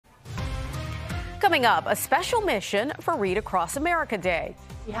Coming up, a special mission for Read Across America Day.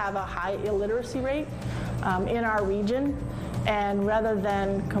 We have a high illiteracy rate in our region, and rather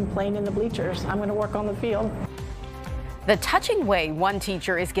than complain in the bleachers, I'm going to work on the field. The touching way one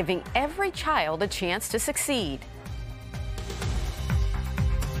teacher is giving every child a chance to succeed.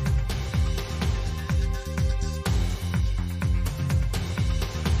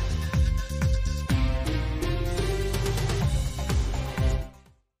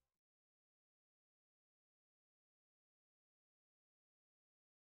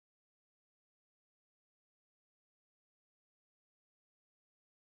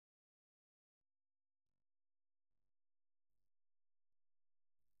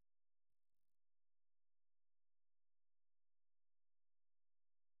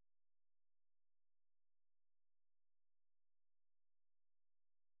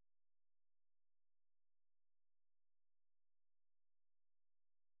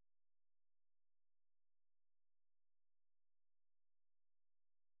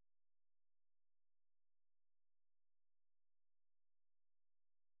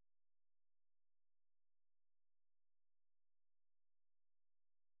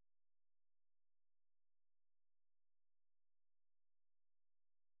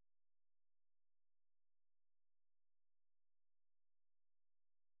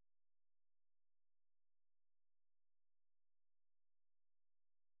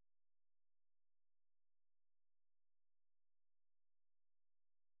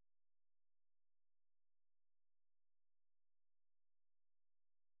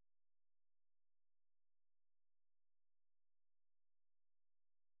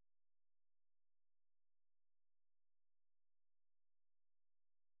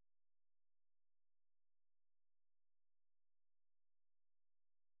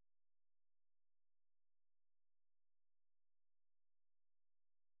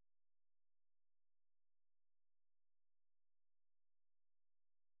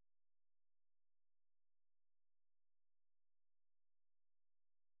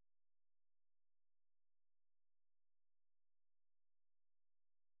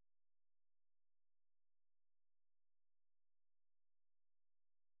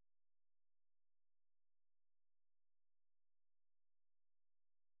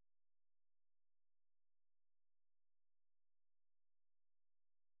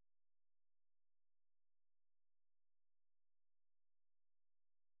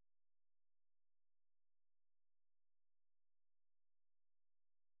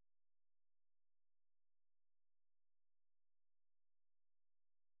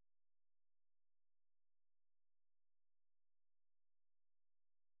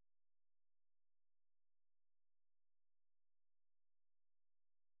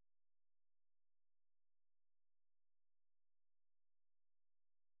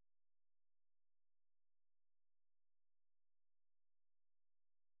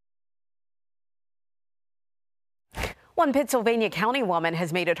 One Pittsylvania County woman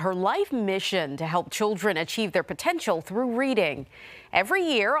has made it her life mission to help children achieve their potential through reading. Every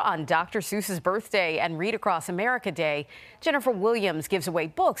year on Dr. Seuss's birthday and Read Across America Day, Jennifer Williams gives away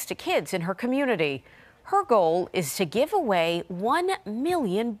books to kids in her community. Her goal is to give away 1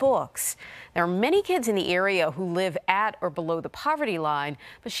 million books. There are many kids in the area who live at or below the poverty line,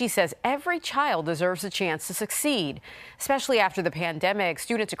 but she says every child deserves a chance to succeed. Especially after the pandemic,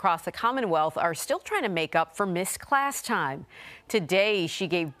 students across the Commonwealth are still trying to make up for missed class time. Today, she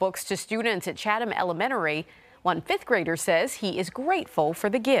gave books to students at Chatham Elementary. One fifth grader says he is grateful for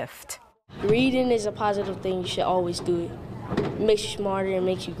the gift. Reading is a positive thing. You should always do it. It makes you smarter and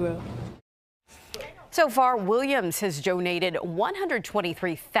makes you grow. So far, Williams has donated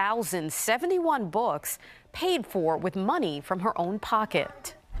 123,071 books paid for with money from her own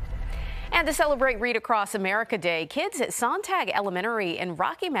pocket. And to celebrate Read Across America Day, kids at Sontag Elementary in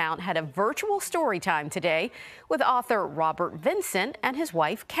Rocky Mount had a virtual story time today with author Robert Vincent and his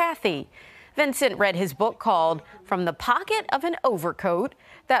wife, Kathy. Vincent read his book called From the Pocket of an Overcoat.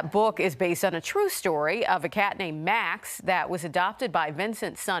 That book is based on a true story of a cat named Max that was adopted by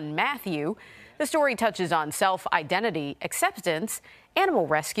Vincent's son, Matthew. The story touches on self-identity, acceptance, animal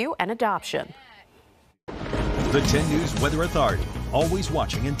rescue, and adoption. The 10 News Weather Authority, always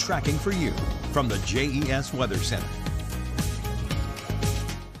watching and tracking for you from the JES Weather Center.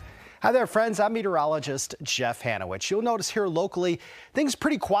 Hi there, friends. I'm meteorologist Jeff Hanowich. You'll notice here locally, things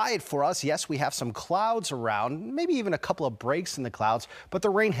pretty quiet for us. Yes, we have some clouds around, maybe even a couple of breaks in the clouds, but the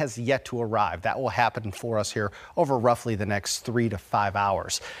rain has yet to arrive. That will happen for us here over roughly the next 3 to 5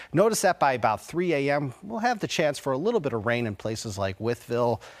 hours. Notice that by about 3 a.m., we'll have the chance for a little bit of rain in places like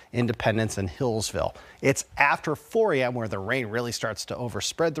Wytheville, Independence, and Hillsville. It's after 4 a.m. where the rain really starts to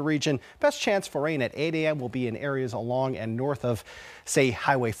overspread the region. Best chance for rain at 8 a.m. will be in areas along and north of, say,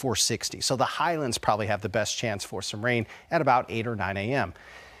 Highway 460. So the Highlands probably have the best chance for some rain at about 8 or 9 a.m.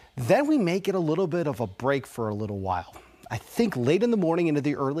 Then we may get a little bit of a break for a little while. I think late in the morning into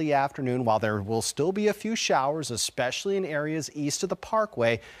the early afternoon, while there will still be a few showers, especially in areas east of the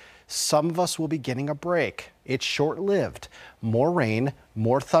Parkway, some of us will be getting a break. It's short-lived. More rain,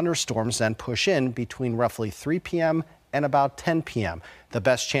 more thunderstorms then push in between roughly 3 p.m. and about 10 p.m. The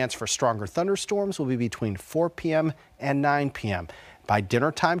best chance for stronger thunderstorms will be between 4 p.m. and 9 p.m. By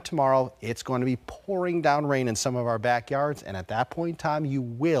dinner time tomorrow, it's going to be pouring down rain in some of our backyards, and at that point in time, you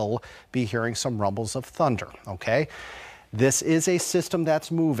will be hearing some rumbles of thunder, okay? This is a system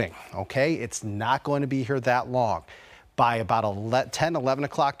that's moving, okay? It's not going to be here that long. By about 10, 11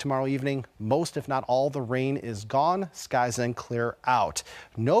 o'clock tomorrow evening, most if not all the rain is gone. Skies then clear out.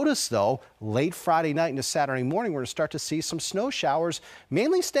 Notice, though, late Friday night into Saturday morning, we're going to start to see some snow showers,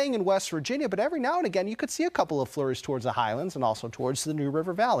 mainly staying in West Virginia, but every now and again, you could see a couple of flurries towards the Highlands and also towards the New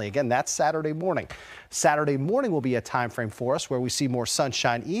River Valley. Again, that's Saturday morning. Saturday morning will be a time frame for us where we see more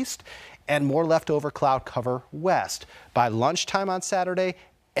sunshine east and more leftover cloud cover west. By lunchtime on Saturday,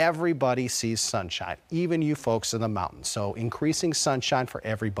 everybody sees sunshine, even you folks in the mountains. So increasing sunshine for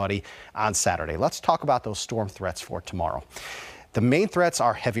everybody on Saturday. Let's talk about those storm threats for tomorrow. The main threats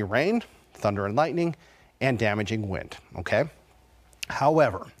are heavy rain, thunder and lightning, and damaging wind, okay?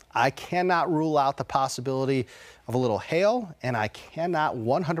 However, I cannot rule out the possibility of a little hail, and I cannot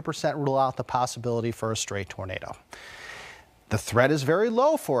 100% rule out the possibility for a stray tornado. The threat is very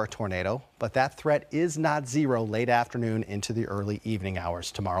low for a tornado, but that threat is not zero late afternoon into the early evening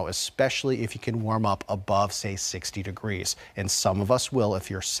hours tomorrow, especially if you can warm up above, say, 60 degrees. And some of us will if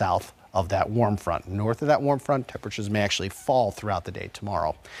you're south of that warm front. North of that warm front, temperatures may actually fall throughout the day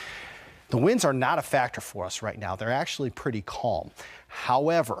tomorrow. The winds are not a factor for us right now. They're actually pretty calm.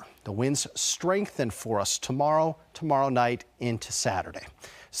 However, the winds strengthen for us tomorrow night into Saturday,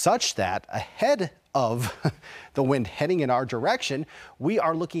 such that ahead of the wind heading in our direction, we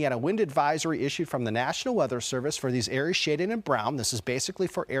are looking at a wind advisory issued from the National Weather Service for these areas shaded in brown. This is basically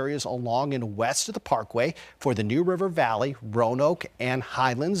for areas along and west of the Parkway for the New River Valley, Roanoke, and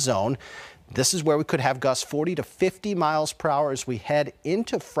Highland zone. This is where we could have gusts 40 to 50 miles per hour as we head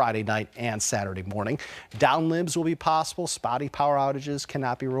into Friday night and Saturday morning. Downlimbs will be possible. Spotty power outages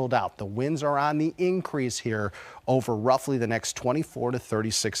cannot be ruled out. The winds are on the increase here over roughly the next 24 to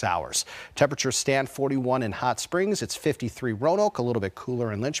 36 hours. Temperatures stand 41 in Hot Springs. It's 53 Roanoke, a little bit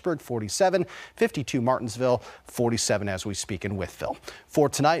cooler in Lynchburg, 47, 52 Martinsville, 47 as we speak in Wytheville. For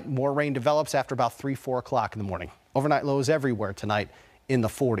tonight, more rain develops after about 3, 4 o'clock in the morning. Overnight lows everywhere tonight in the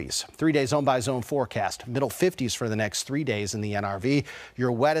 40s. 3-day zone-by-zone forecast. Middle 50s for the next 3 days in the NRV.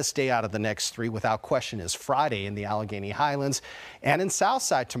 Your wettest day out of the next 3 without question is Friday in the Allegheny Highlands. And in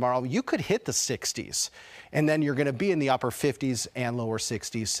Southside tomorrow, you could hit the 60s. And then you're going to be in the upper 50s and lower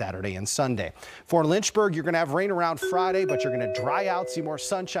 60s Saturday and Sunday. For Lynchburg, you're going to have rain around Friday, but you're going to dry out, see more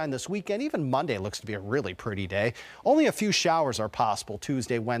sunshine this weekend. Even Monday looks to be a really pretty day. Only a few showers are possible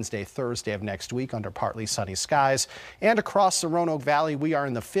Tuesday, Wednesday, Thursday of next week under partly sunny skies. And across the Roanoke Valley, we are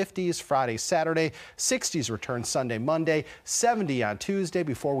in the 50s Friday, Saturday, 60s return Sunday, Monday, 70 on Tuesday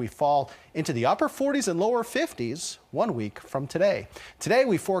before we fall into the upper 40s and lower 50s 1 week from today. Today,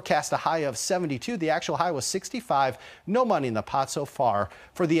 we forecast a high of 72. The actual high was 65. No money in the pot so far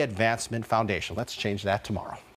for the Advancement Foundation. Let's change that tomorrow.